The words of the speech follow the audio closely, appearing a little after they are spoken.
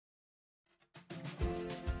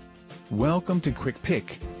Welcome to Quick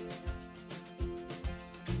Pick.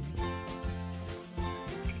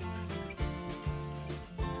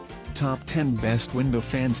 Top 10 Best Window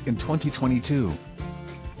Fans in 2022.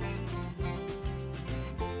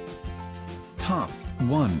 Top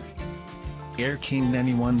 1. Air King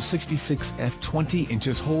 9166F 20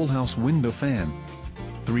 inches whole house window fan.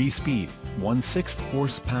 3-speed, 1/6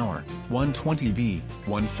 horsepower, 120V,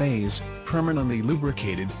 1-phase, permanently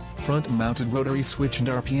lubricated, front-mounted rotary switch and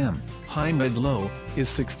RPM, high mid-low, is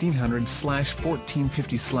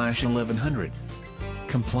 1600/1450/1100.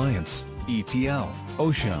 Compliance, ETL,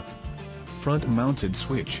 OSHA. Front-mounted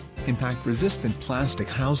switch, impact-resistant plastic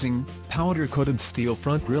housing, powder-coated steel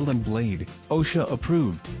front grille and blade, OSHA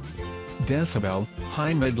approved. Decibel,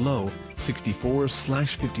 high mid-low,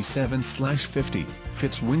 64/57/50,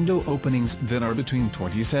 fits window openings that are between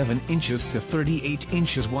 27 inches to 38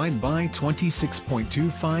 inches wide by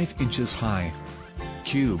 26.25 inches high.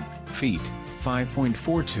 Cube, feet,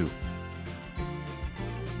 5.42.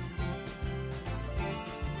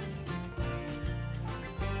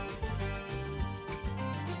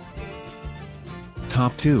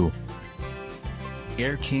 Top 2.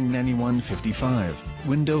 Air King 9155,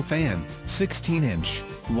 window fan, 16-inch,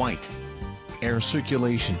 white. Air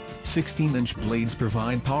circulation, 16-inch blades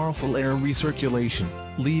provide powerful air recirculation,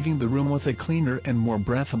 leaving the room with a cleaner and more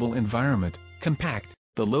breathable environment. Compact,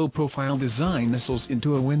 the low-profile design nestles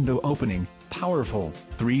into a window opening. Powerful,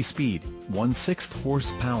 3-speed, 1/6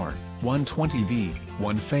 horsepower, 120V,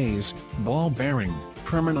 1-phase, ball bearing,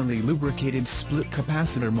 permanently lubricated split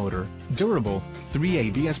capacitor motor, durable, 3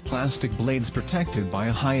 ABS plastic blades protected by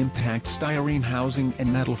a high-impact styrene housing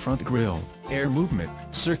and metal front grille. Air movement,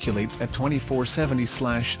 circulates at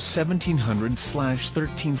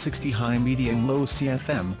 2470/1700/1360 high medium low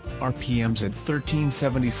CFM, RPMs at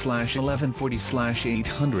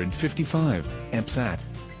 1370/1140/855, amps at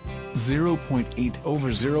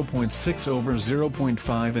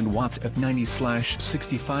 0.8/0.6/0.5 and watts at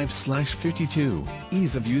 90/65/52.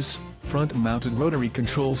 Ease of use, front-mounted rotary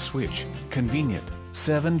control switch, convenient,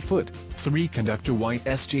 7-foot, 3-conductor white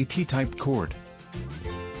SJT-type cord.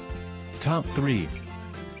 Top 3.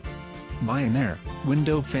 Bionaire,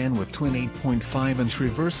 window fan with twin 8.5-inch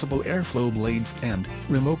reversible airflow blades and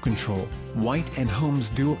remote control, white, and Holmes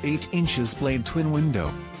dual 8 inches blade twin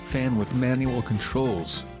window, fan with manual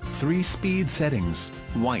controls. 3-speed settings,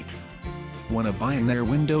 white. 1. A Bionaire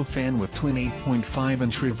window fan with twin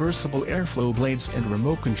 8.5-inch reversible airflow blades and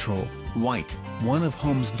remote control, white. 1 of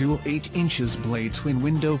Holmes dual 8 inches blade twin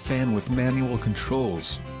window fan with manual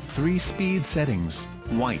controls. 3-speed settings,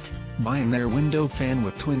 white. Bionaire window fan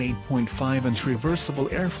with twin 8.5-inch reversible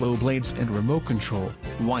airflow blades and remote control,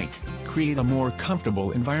 white. Create a more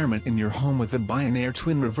comfortable environment in your home with a Bionaire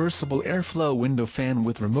twin reversible airflow window fan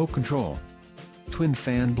with remote control. Twin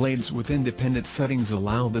fan blades with independent settings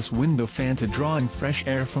allow this window fan to draw in fresh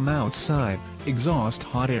air from outside, exhaust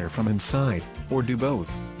hot air from inside, or do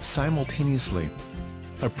both, simultaneously.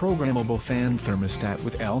 A programmable fan thermostat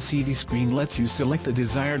with LCD screen lets you select a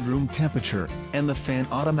desired room temperature, and the fan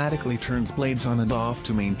automatically turns blades on and off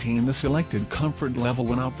to maintain the selected comfort level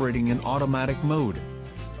when operating in automatic mode.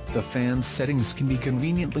 The fan's settings can be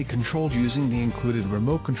conveniently controlled using the included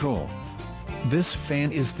remote control. This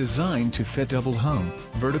fan is designed to fit double-hung,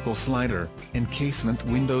 vertical slider, and casement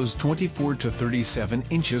windows 24 to 37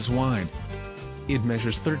 inches wide. It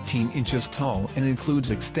measures 13 inches tall and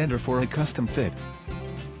includes extender for a custom fit.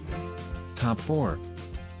 Top 4.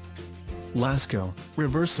 Lasco,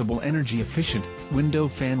 reversible energy efficient, window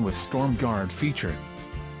fan with storm guard feature.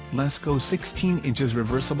 Lasco 16 inches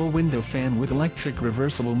reversible window fan with electric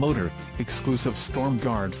reversible motor, exclusive storm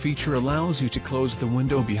guard feature allows you to close the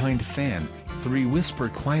window behind fan. 3 whisper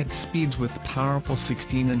quiet speeds with powerful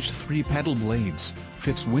 16-inch 3-pedal blades,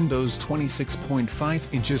 fits windows 26.5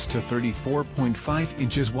 inches to 34.5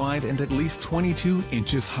 inches wide and at least 22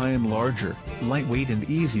 inches high and larger, lightweight and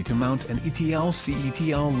easy to mount, and ETL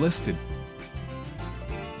listed.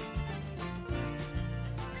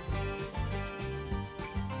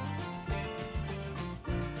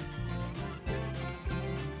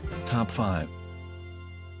 Top 5.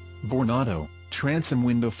 Vornado, transom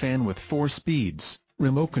window fan with 4 speeds,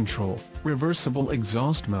 remote control, reversible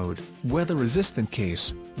exhaust mode, weather-resistant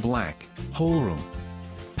case, black, whole room.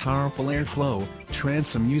 Powerful airflow,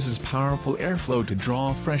 transom uses powerful airflow to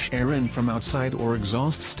draw fresh air in from outside or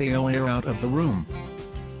exhaust stale air out of the room.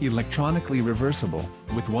 Electronically reversible,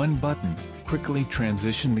 with one button, quickly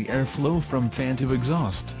transition the airflow from fan to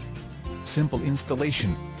exhaust. Simple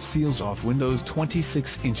installation, seals off windows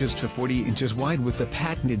 26 inches to 40 inches wide with the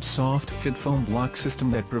patented soft fit foam block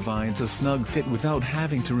system that provides a snug fit without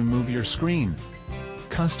having to remove your screen.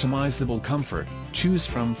 Customizable comfort, choose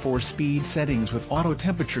from 4-speed settings with auto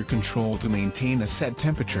temperature control to maintain a set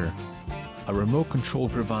temperature. A remote control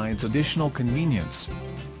provides additional convenience.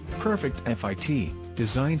 Perfect fit,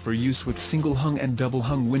 designed for use with single-hung and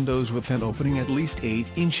double-hung windows with an opening at least 8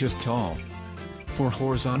 inches tall. For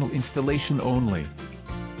horizontal installation only.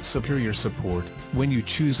 Superior support, when you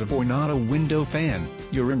choose a Vornado window fan,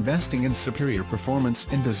 you're investing in superior performance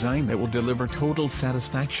and design that will deliver total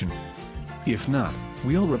satisfaction. If not,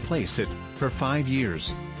 we'll replace it, for 5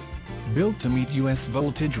 years. Built to meet US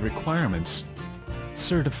voltage requirements.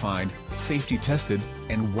 Certified, safety tested,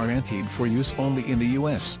 and warranted for use only in the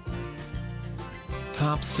US.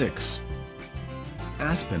 Top 6.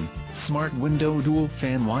 Aspen Smart Window Dual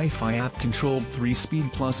Fan Wi-Fi App-Controlled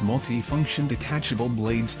 3-Speed Plus Multi-Function Detachable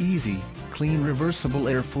Blades Easy, Clean Reversible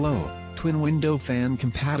Airflow, Twin Window Fan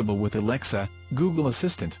Compatible with Alexa, Google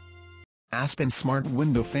Assistant. Aspen Smart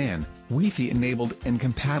Window Fan, Wi-Fi enabled and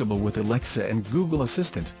compatible with Alexa and Google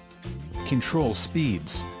Assistant. Control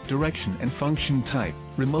speeds, direction and function type,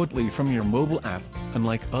 remotely from your mobile app.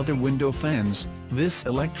 Unlike other window fans, this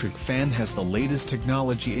electric fan has the latest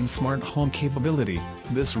technology in smart home capability.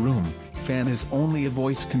 This room fan is only a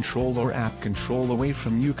voice control or app control away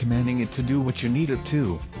from you commanding it to do what you need it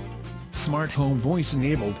to. Smart home voice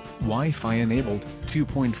enabled, Wi-Fi enabled,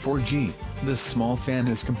 2.4G. This small fan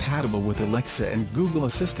is compatible with Alexa and Google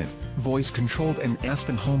Assistant, voice controlled and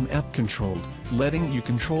Aspen Home app controlled, letting you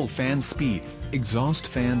control fan speed, exhaust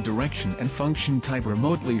fan direction and function type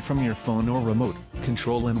remotely from your phone or remote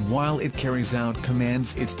control, and while it carries out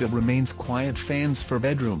commands it still remains quiet. Fans for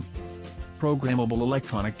bedroom. Programmable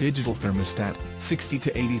electronic digital thermostat, 60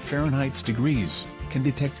 to 80 Fahrenheit degrees, can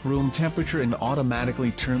detect room temperature and automatically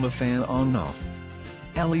turn the fan on and off.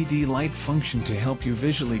 LED light function to help you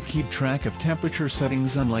visually keep track of temperature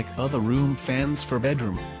settings. Unlike other room fans for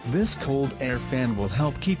bedroom, this cold air fan will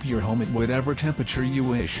help keep your home at whatever temperature you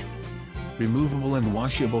wish. Removable and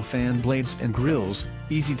washable fan blades and grills,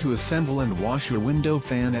 easy to assemble and wash your window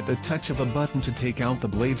fan at the touch of a button to take out the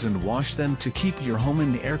blades and wash them to keep your home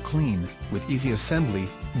and air clean. With easy assembly,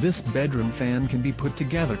 this bedroom fan can be put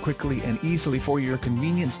together quickly and easily for your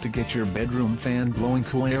convenience to get your bedroom fan blowing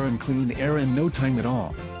cool air and clean air in no time at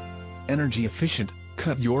all. Energy efficient,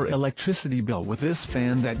 cut your electricity bill with this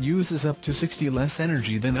fan that uses up to 60% less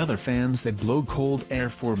energy than other fans that blow cold air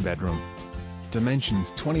for bedroom.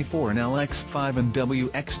 Dimensions 24 in LX5 and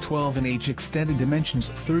WX12 in H. Extended dimensions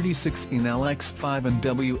 36 in LX5 and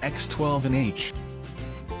WX12 in H.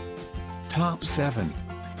 Top 7.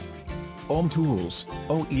 Ohm Tools,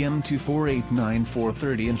 OEM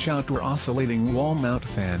 2489430-inch outdoor oscillating wall mount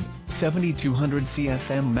fan, 7200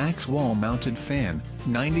 CFM max wall mounted fan,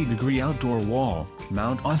 90-degree outdoor wall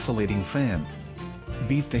mount oscillating fan.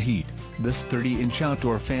 Beat the heat, this 30-inch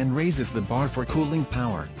outdoor fan raises the bar for cooling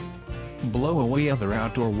power. Blow away other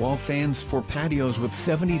outdoor wall fans for patios with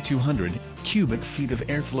 7,200 cubic feet of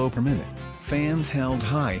airflow per minute. Fans held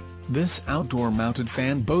high, this outdoor mounted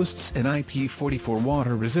fan boasts an IP44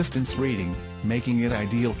 water resistance rating, making it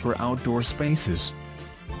ideal for outdoor spaces.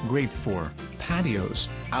 Great for patios,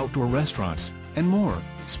 outdoor restaurants, and more.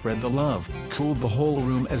 Spread the love, cool the whole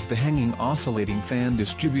room as the hanging oscillating fan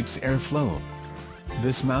distributes airflow.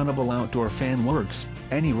 This mountable outdoor fan works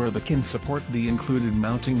anywhere that can support the included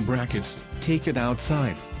mounting brackets. Take it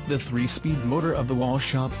outside. The 3-speed motor of the wall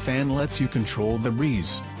shop fan lets you control the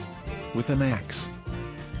breeze. With a max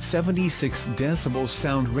 76 decibel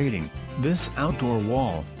sound rating, this outdoor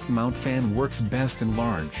wall mount fan works best in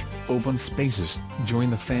large, open spaces. Join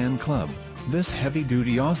the fan club. This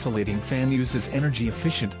heavy-duty oscillating fan uses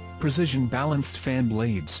energy-efficient, precision-balanced fan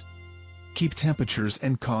blades. Keep temperatures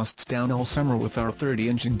and costs down all summer with our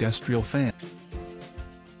 30-inch industrial fan.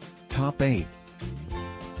 Top 8.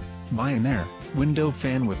 Bionaire window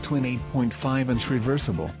fan with twin 8.5-inch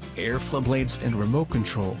reversible airflow blades and remote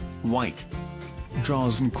control. White.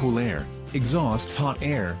 Draws in cool air, exhausts hot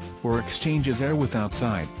air, or exchanges air with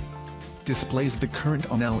outside. Displays the current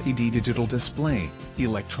on LED digital display,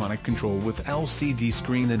 electronic control with LCD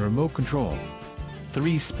screen and remote control.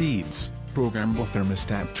 3 speeds. Programmable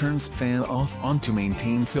thermostat turns fan off on to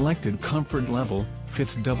maintain selected comfort level,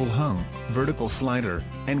 fits double hung, vertical slider,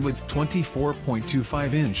 and with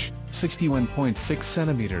 24.25-inch, 61.6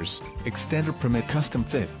 centimeters, extender permit custom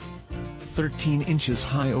fit. 13 inches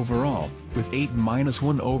high overall, with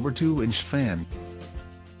 8-1/2-inch fan.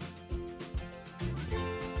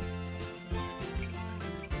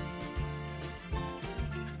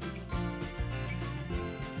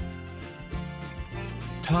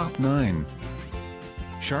 Top 9.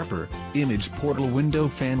 Sharper, image portal window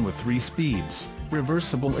fan with 3 speeds,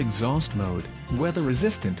 reversible exhaust mode, weather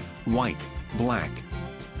resistant, white, black.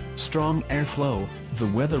 Strong airflow. The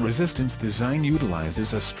weather resistance design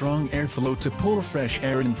utilizes a strong airflow to pull fresh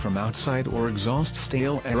air in from outside or exhaust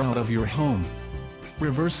stale air out of your home.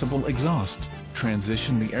 Reversible exhaust.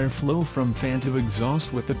 Transition the airflow from fan to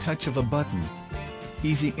exhaust with the touch of a button.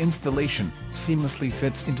 Easy installation. Seamlessly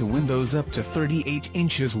fits into windows up to 38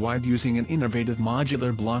 inches wide using an innovative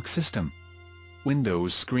modular block system.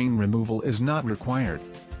 Windows screen removal is not required.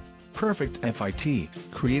 Perfect fit.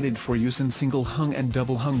 Created for use in single-hung and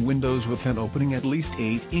double-hung windows with an opening at least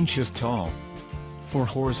 8 inches tall. For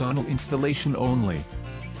horizontal installation only.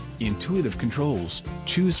 Intuitive controls.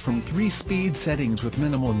 Choose from 3-speed settings with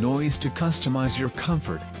minimal noise to customize your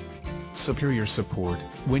comfort. Superior support.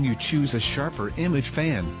 When you choose a sharper image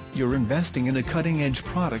fan, you're investing in a cutting-edge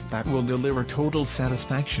product that will deliver total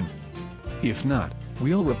satisfaction. If not,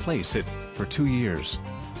 we'll replace it, for 2 years.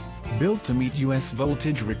 Built to meet US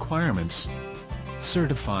voltage requirements.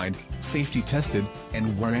 Certified, safety tested,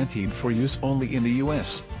 and warranted for use only in the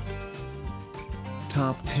US.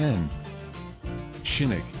 Top 10.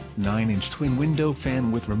 Shinnick 9-inch twin window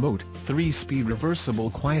fan with remote, 3-speed reversible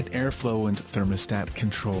quiet airflow and thermostat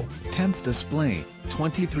control. Temp display,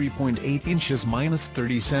 23.8 inches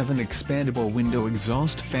 -37 expandable window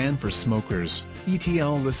exhaust fan for smokers,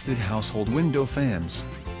 ETL listed household window fans.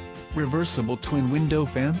 Reversible twin window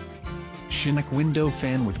fan? Shinnick window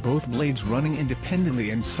fan with both blades running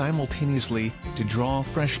independently and simultaneously, to draw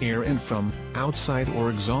fresh air in from, outside or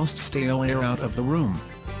exhaust stale air out of the room.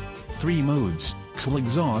 3 modes, cool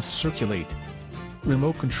exhaust circulate.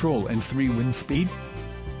 Remote control and 3 wind speed?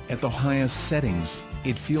 At the highest settings,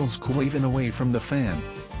 it feels cool even away from the fan.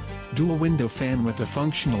 Dual window fan with a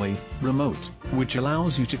functionally, remote, which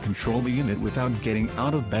allows you to control the unit without getting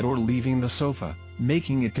out of bed or leaving the sofa,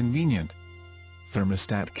 making it convenient.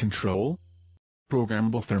 Thermostat control?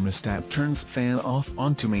 Programmable thermostat turns fan off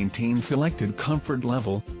on to maintain selected comfort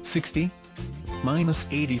level, 60?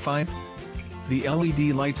 -85? The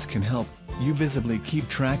LED lights can help you visibly keep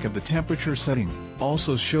track of the temperature setting,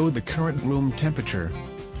 also show the current room temperature.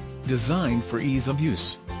 Designed for ease of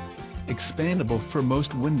use. Expandable for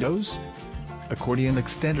most windows? Accordion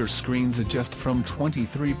extender screens adjust from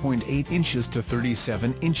 23.8 inches to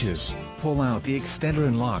 37 inches. Pull out the extender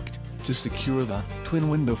and locked, to secure the twin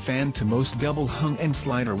window fan to most double-hung and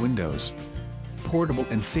slider windows. Portable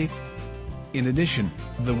and safe. In addition,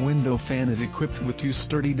 the window fan is equipped with 2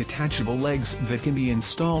 sturdy detachable legs that can be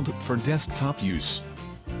installed for desktop use.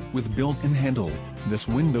 With built-in handle, this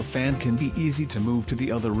window fan can be easy to move to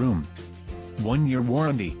the other room. 1-year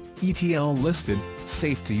warranty, ETL listed,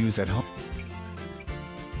 safe to use at home.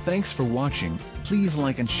 Thanks for watching. Please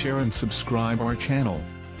like and share and subscribe our channel.